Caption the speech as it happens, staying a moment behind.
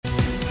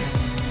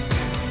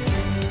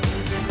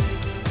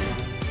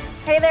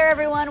Hey there,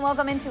 everyone.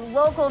 Welcome into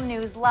Local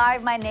News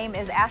Live. My name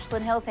is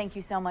Ashlyn Hill. Thank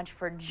you so much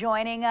for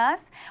joining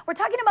us. We're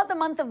talking about the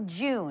month of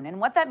June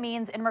and what that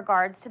means in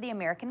regards to the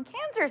American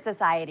Cancer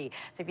Society.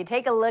 So if you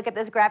take a look at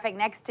this graphic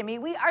next to me,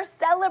 we are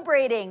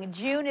celebrating.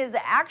 June is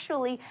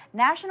actually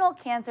National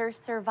Cancer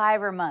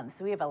Survivor Month,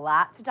 so we have a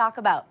lot to talk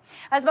about.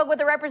 I spoke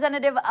with a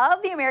representative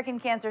of the American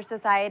Cancer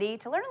Society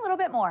to learn a little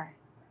bit more.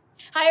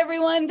 Hi,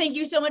 everyone. Thank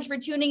you so much for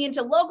tuning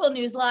into Local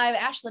News Live.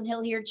 Ashlyn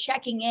Hill here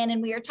checking in,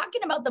 and we are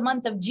talking about the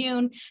month of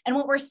June and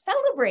what we're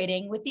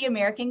celebrating with the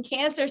American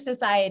Cancer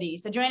Society.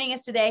 So joining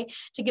us today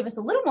to give us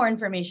a little more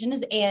information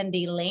is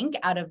Andy Link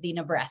out of the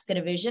Nebraska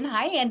division.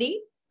 Hi,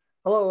 Andy.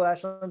 Hello,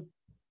 Ashlyn.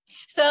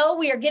 So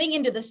we are getting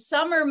into the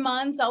summer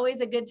months, always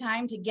a good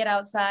time to get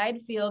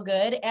outside, feel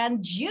good.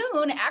 And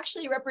June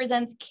actually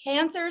represents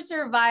Cancer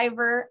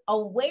Survivor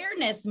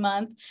Awareness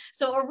Month.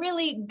 So a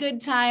really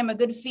good time, a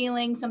good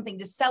feeling, something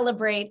to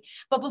celebrate.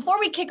 But before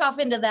we kick off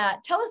into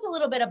that, tell us a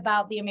little bit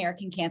about the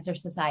American Cancer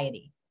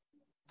Society.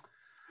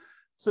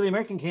 So the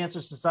American Cancer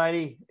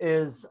Society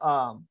has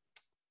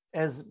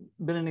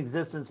been in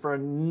existence for a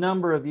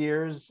number of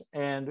years,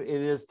 and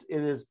it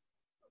is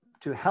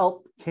to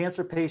help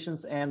cancer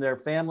patients and their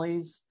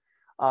families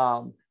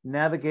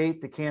navigate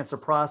the cancer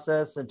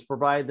process and to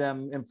provide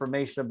them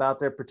information about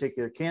their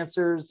particular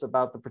cancers,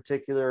 about the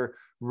particular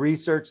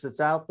research that's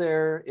out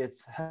there.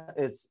 It's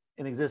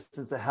in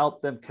existence to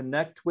help them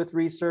connect with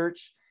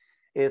research.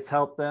 It's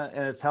helped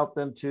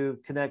them to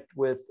connect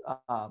with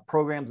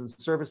programs and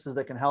services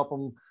that can help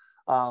them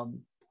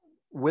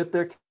with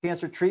their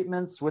cancer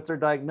treatments, with their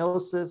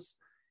diagnosis,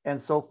 and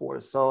so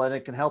forth. And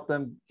it can help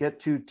them get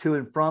to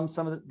and from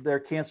some of their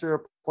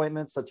cancer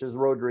appointments, such as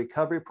road to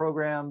recovery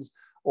programs,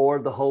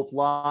 or the Hope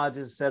Lodge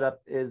is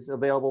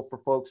available for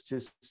folks to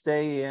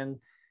stay in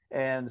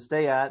and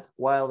stay at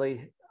while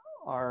they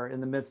are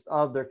in the midst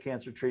of their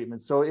cancer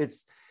treatment. So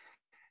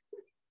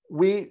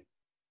American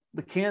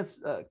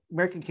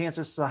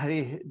Cancer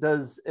Society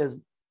does as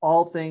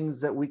all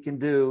things that we can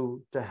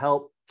do to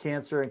help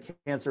cancer and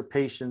cancer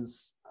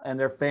patients and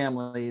their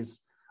families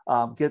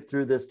get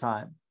through this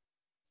time.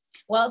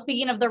 Well,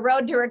 speaking of the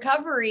road to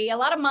recovery, a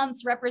lot of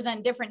months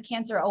represent different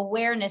cancer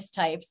awareness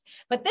types,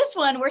 but this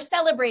one we're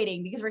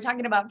celebrating because we're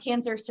talking about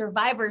cancer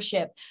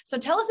survivorship. So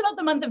tell us about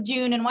the month of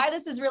June and why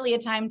this is really a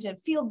time to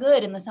feel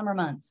good in the summer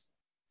months.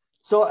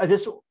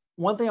 So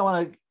one thing I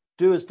want to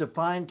do is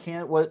define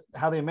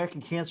how the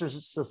American Cancer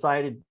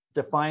Society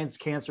defines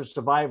cancer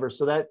survivors,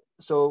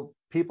 so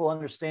people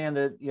understand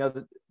it,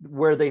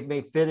 where they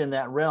may fit in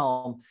that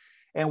realm.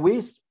 And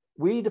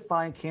we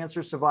define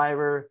cancer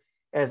survivor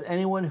as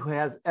anyone who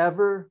has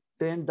ever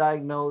been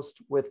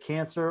diagnosed with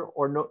cancer,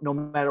 or no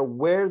matter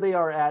where they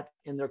are at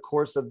in their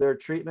course of their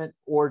treatment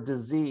or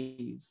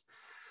disease.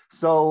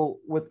 So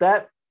with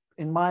that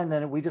in mind,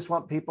 then we just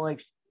want people,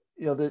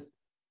 that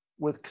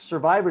with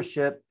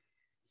survivorship,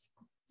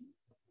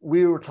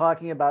 we were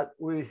talking about,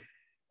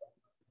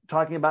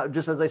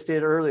 just as I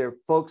stated earlier,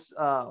 folks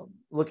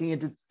looking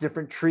into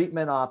different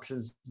treatment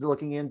options,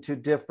 looking into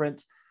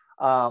different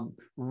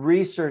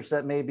research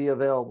that may be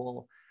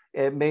available.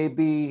 It may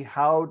be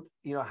how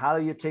do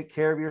you take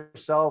care of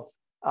yourself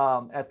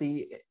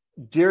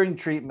during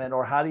treatment,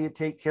 or how do you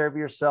take care of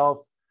yourself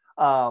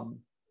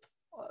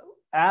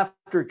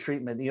after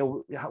treatment?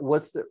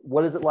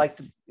 What is it like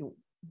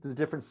the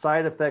different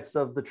side effects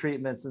of the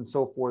treatments and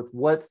so forth?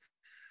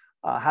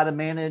 How to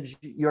manage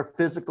your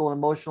physical,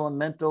 emotional, and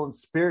mental and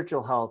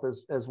spiritual health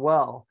as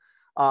well.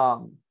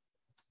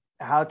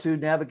 How to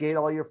navigate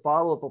all your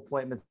follow-up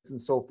appointments and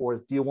so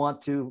forth. Do you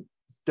want to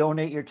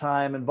donate your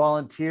time and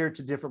volunteer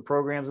to different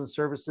programs and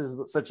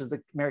services such as the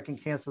American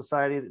Cancer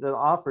Society that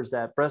offers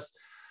that?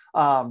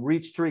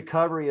 Reach to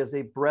Recovery is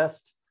a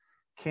breast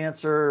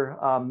cancer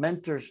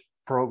mentors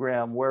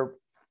program where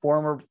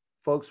former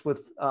folks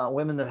with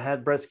women that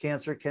had breast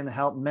cancer can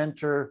help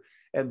mentor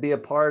and be a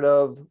part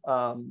of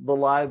the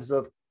lives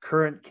of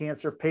current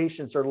cancer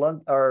patients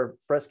or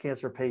breast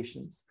cancer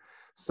patients.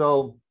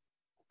 So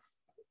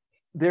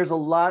there's a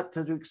lot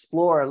to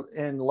explore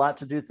and a lot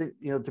to do,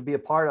 to be a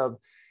part of.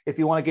 If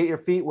you want to get your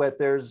feet wet,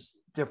 there's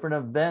different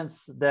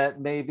events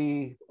that may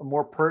be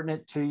more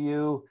pertinent to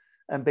you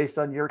and based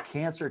on your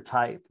cancer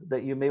type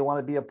that you may want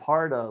to be a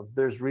part of.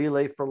 There's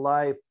Relay for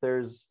Life.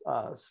 There's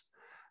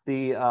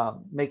the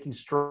Making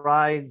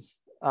Strides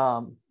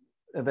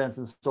events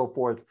and so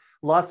forth.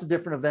 Lots of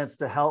different events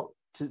to help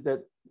to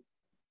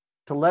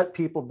let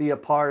people be a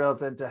part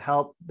of and to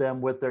help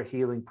them with their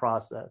healing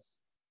process.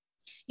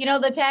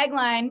 The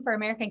tagline for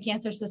American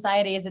Cancer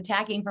Society is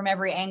attacking from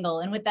every angle.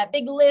 And with that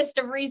big list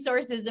of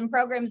resources and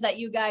programs that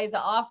you guys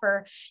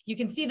offer, you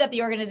can see that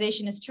the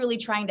organization is truly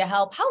trying to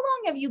help. How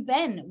long have you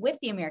been with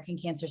the American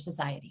Cancer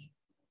Society?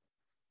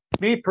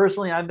 Me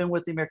personally, I've been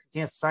with the American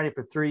Cancer Society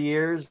for 3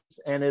 years,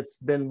 and it has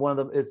been one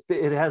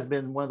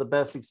of the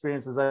best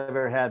experiences I've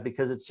ever had,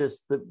 because it's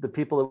just the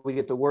people that we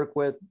get to work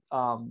with.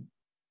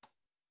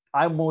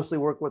 I mostly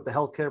work with the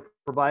healthcare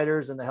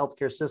providers and the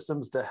healthcare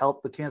systems to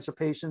help the cancer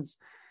patients.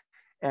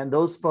 And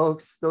those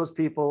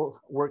people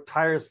work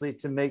tirelessly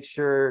to make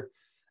sure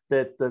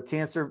that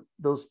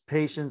those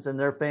patients and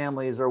their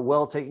families are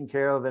well taken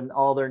care of and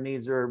all their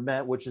needs are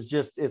met, which is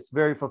it's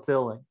very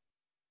fulfilling.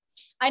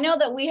 I know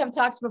that we have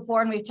talked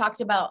before and we've talked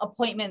about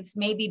appointments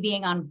maybe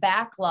being on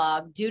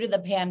backlog due to the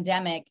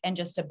pandemic and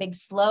just a big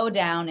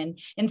slowdown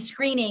in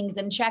screenings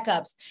and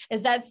checkups.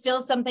 Is that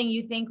still something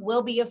you think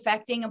will be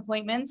affecting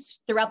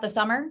appointments throughout the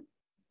summer?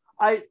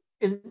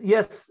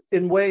 Yes,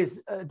 in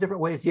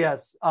different ways,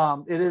 yes.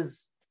 It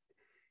is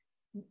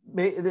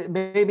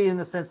maybe in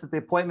the sense that the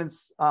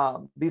appointments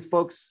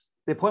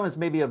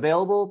may be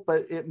available,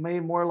 but it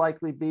may more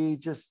likely be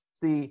just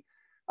the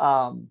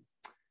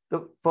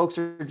folks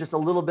are just a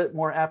little bit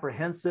more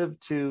apprehensive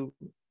to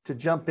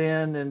jump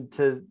in and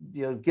to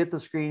get the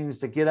screenings,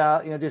 to get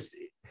out. I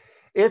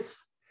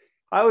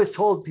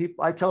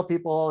tell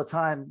people all the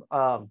time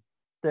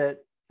that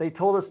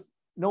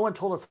no one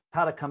told us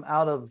how to come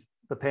out of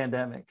the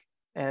pandemic,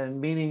 and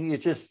meaning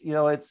it's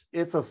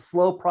a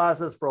slow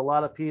process for a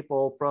lot of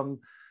people from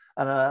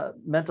a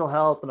mental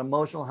health and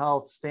emotional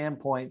health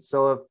standpoint.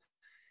 So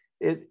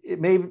if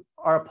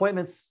our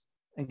appointments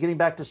and getting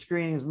back to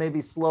screenings may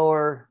be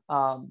slower,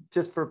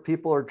 just for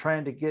people who are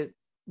trying to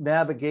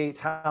navigate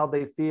how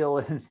they feel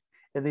in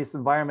this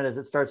environment as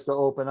it starts to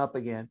open up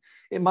again.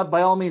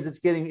 By all means,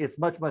 it's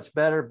much, much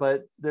better,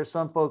 but there's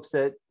some folks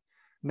that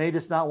may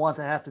just not want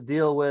to have to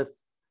deal with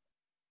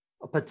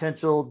a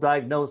potential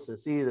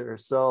diagnosis either.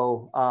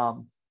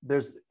 So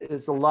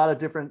it's a lot of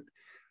different,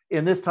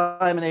 in this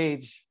time and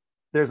age,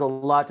 there's a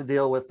lot to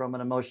deal with from an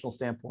emotional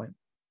standpoint.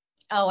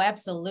 Oh,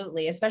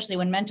 absolutely. Especially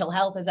when mental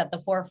health is at the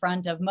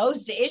forefront of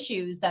most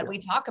issues that we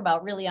talk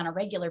about really on a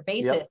regular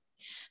basis. Yep.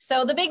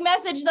 So the big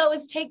message, though,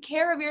 is take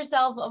care of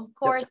yourself. Of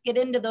course, get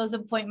into those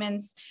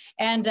appointments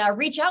and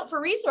reach out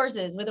for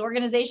resources with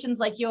organizations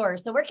like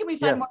yours. So where can we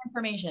find more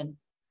information?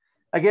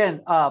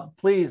 Again,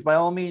 please, by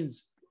all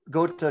means,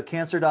 go to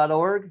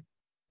cancer.org.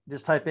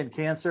 Just type in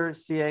cancer,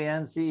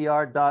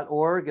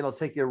 CANCER.org. It'll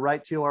take you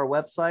right to our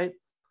website.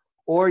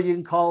 Or you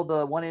can call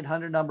the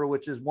 1-800 number,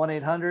 which is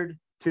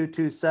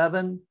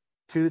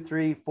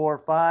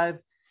 1-800-227-2345.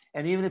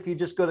 And even if you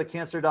just go to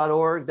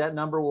cancer.org, that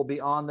number will be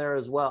on there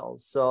as well.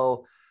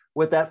 So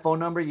with that phone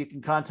number, you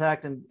can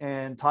contact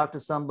and talk to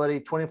somebody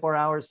 24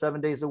 hours, 7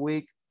 days a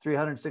week,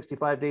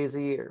 365 days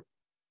a year.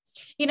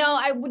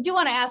 I do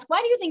want to ask,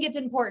 why do you think it's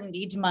important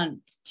each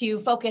month to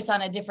focus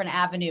on a different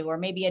avenue or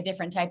maybe a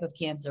different type of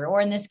cancer, or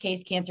in this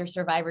case, cancer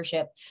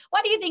survivorship?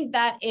 Why do you think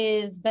that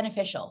is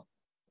beneficial?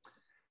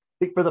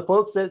 For the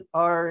folks that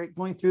are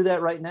going through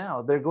that right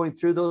now, they're going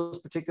through those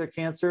particular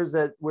cancers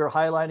that we're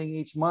highlighting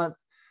each month.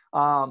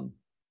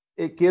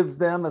 It gives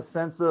them a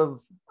sense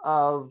of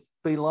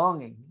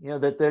belonging,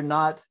 that they're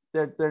not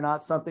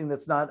something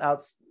that's not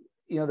out,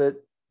 that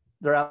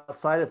they're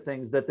outside of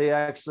things, that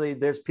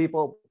there's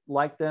people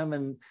like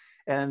them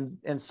and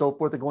so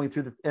forth are going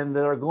through and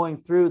that are going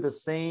through the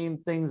same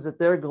things that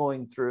they're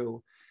going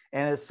through.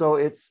 And so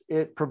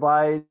it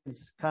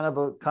provides kind of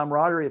a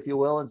camaraderie, if you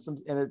will, and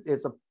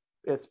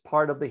it's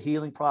part of the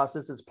healing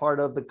process. It's part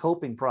of the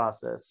coping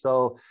process.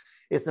 So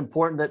it's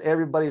important that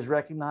everybody's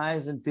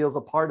recognized and feels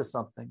a part of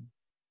something.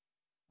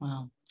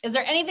 Wow. Is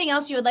there anything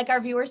else you would like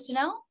our viewers to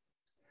know?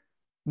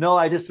 No,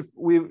 the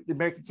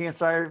American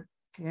Cancer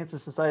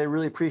Society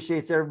really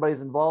appreciates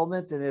everybody's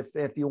involvement. And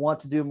if you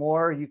want to do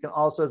more, you can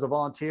also, as a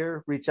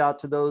volunteer, reach out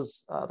to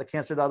those, the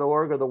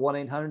cancer.org or the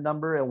 1-800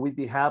 number, and we'd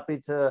be happy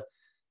to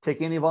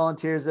take any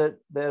volunteers that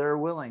are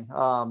willing.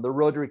 The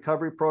Road to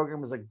Recovery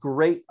program is a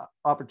great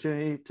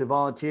opportunity to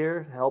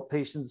volunteer, help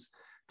patients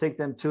take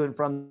them to and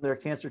from their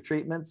cancer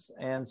treatments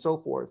and so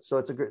forth.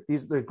 So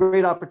they're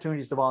great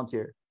opportunities to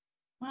volunteer.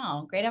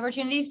 Wow, great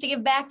opportunities to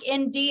give back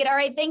indeed. All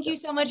right, thank you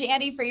so much,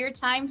 Andy, for your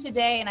time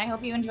today, and I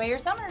hope you enjoy your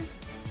summer.